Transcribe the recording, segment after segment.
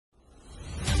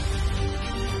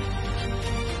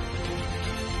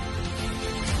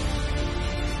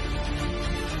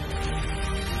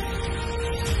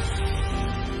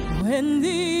when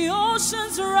the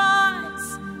oceans rise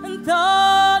and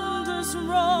thunders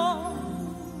roar.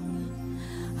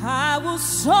 I will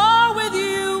soar with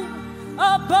you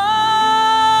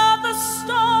above the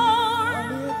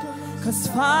storm, 'cause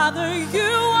Father,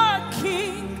 you are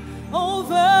king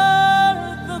over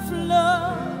the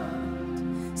flood.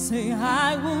 Say, I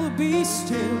will be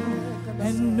still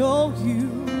and know you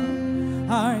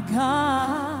are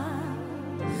God.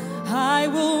 I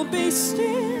will be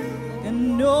still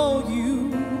and know you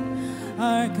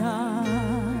are God.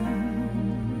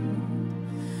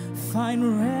 Find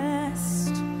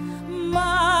rest,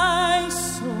 my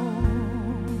soul,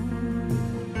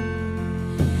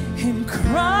 in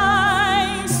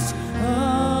Christ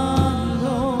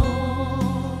alone.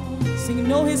 Sing,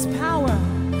 know his power,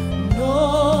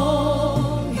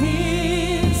 know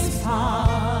his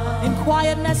power, in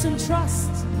quietness and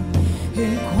trust,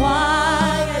 in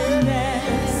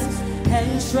quietness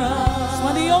and trust.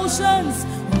 When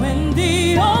the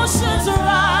oceans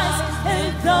rise and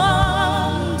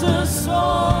thunder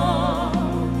soar,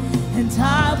 and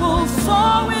I will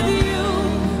soar with you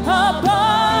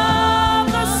above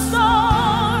the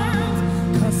storm,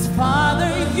 'cause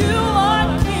Father, you are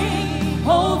king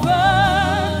over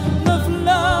the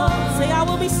flood. Say, I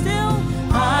will be still,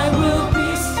 I will be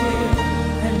still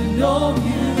and know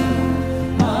you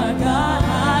are God.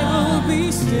 I will be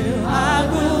still, I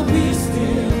will be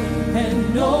still and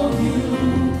know you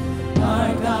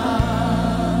are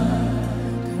God.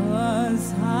 'Cause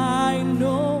I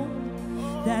know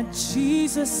that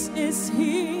Jesus is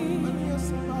here.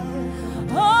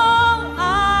 Oh,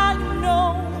 I know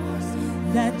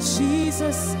that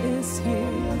Jesus is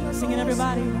here. Sing it,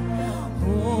 everybody.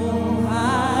 Oh,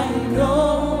 I know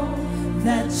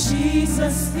that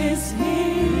Jesus is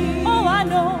here. Oh, I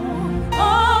know.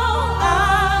 Oh,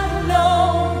 I know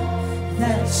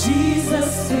that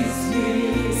Jesus is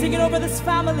here. Sing it over this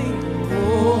family.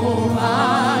 Oh,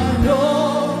 I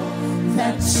know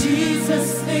that Jesus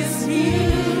is here.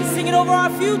 Sing it over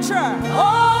our future.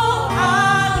 Oh,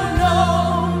 I know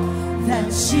that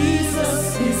Jesus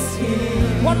is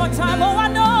here. One more time. Oh, I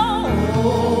know.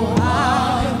 Oh,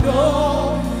 I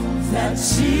know that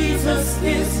Jesus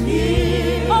is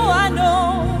here. Oh, I know.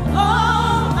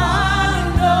 Oh, I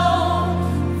know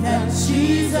that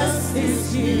Jesus is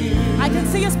here. I can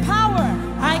see his power.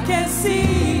 I can see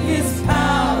his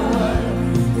power.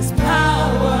 His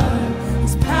power.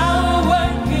 His power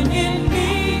working in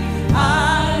me. I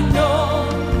know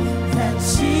that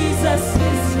Jesus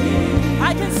is here.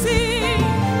 I can see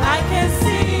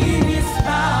his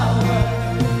power.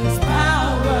 His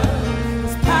power.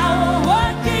 His power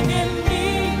working in me.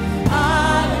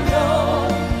 I know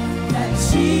that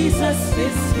Jesus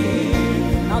is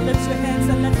here. Now lift your hands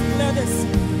and let's declare this.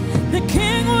 The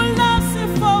King who loves you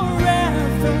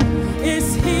forever is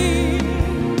here.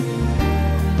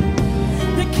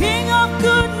 The King of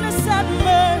goodness and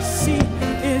mercy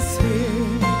is here.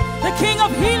 The King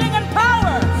of healing and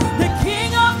power. The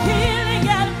King of healing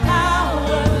and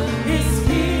power is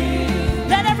here.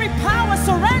 Let every power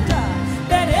surrender.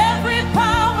 Let every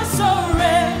power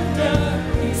surrender.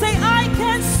 Say, I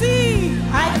can see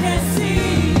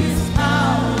his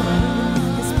power.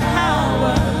 His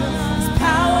power. His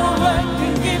power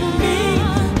working in me.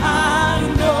 I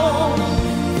know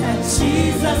that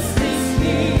Jesus is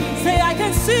here. Say, I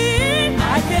can see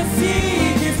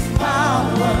his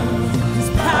power. His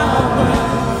power.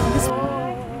 His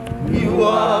You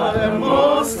are the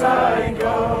Most High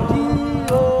God.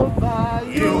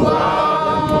 You are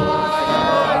the Most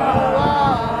High.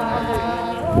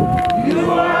 You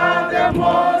are the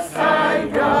Most High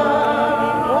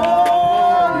God.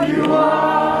 You are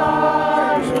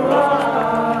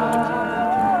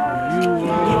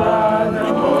the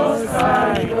Most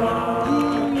High God.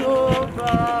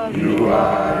 You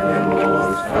are the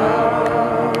Most High.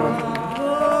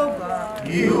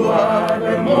 You are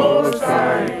the Most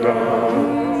High God.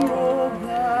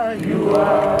 You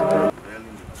are the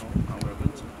and we're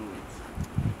going to do it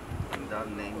in that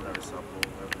name that is above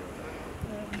every other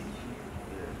name.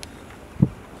 Yes.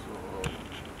 So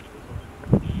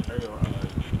there you are.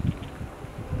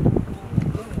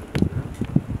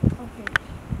 Okay.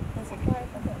 That's a quiet.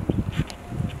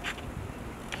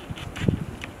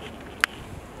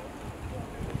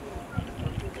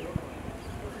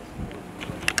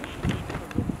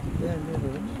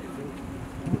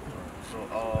 So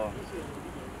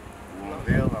we'll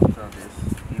unveil after this.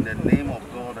 In the name of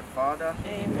God the Father,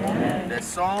 Amen. The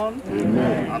Son,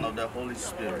 Amen. And of the Holy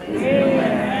Spirit.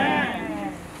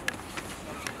 Amen.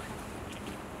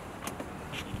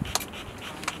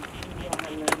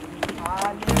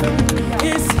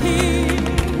 is here.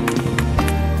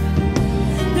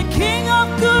 The King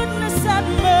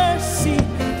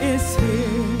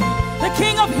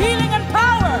King of healing and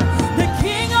power. The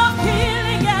King of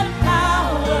healing and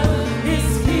power is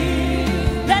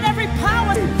here. Let every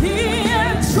power here,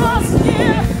 trust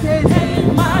here.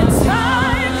 And my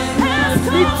time has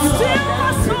come. Still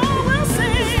my soul will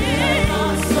sing.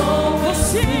 Will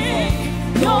sing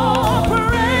your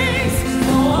praise.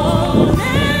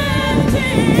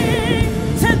 Unending.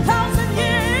 10,000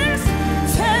 years.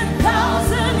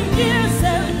 10,000 years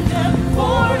and then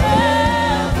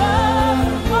forever.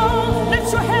 Oh,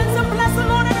 lift your hands and bless the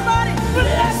Lord, everybody.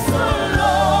 Bless the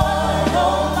Lord,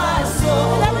 oh my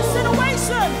soul. In every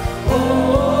situation,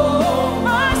 oh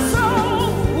my soul,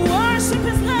 worship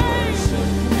His name.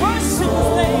 Worship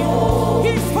His name.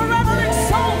 He's forever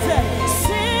exalted.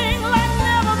 Sing like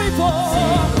never before.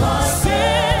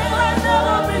 Sing like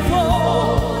never before.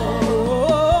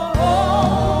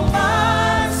 Oh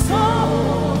my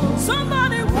soul.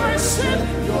 Somebody worship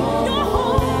your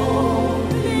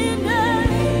holy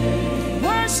name.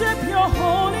 Worship your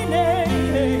holy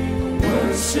name.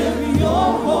 Worship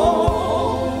your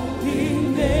holy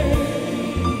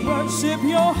name. Worship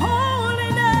your holy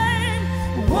name.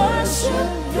 Worship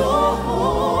your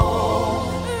holy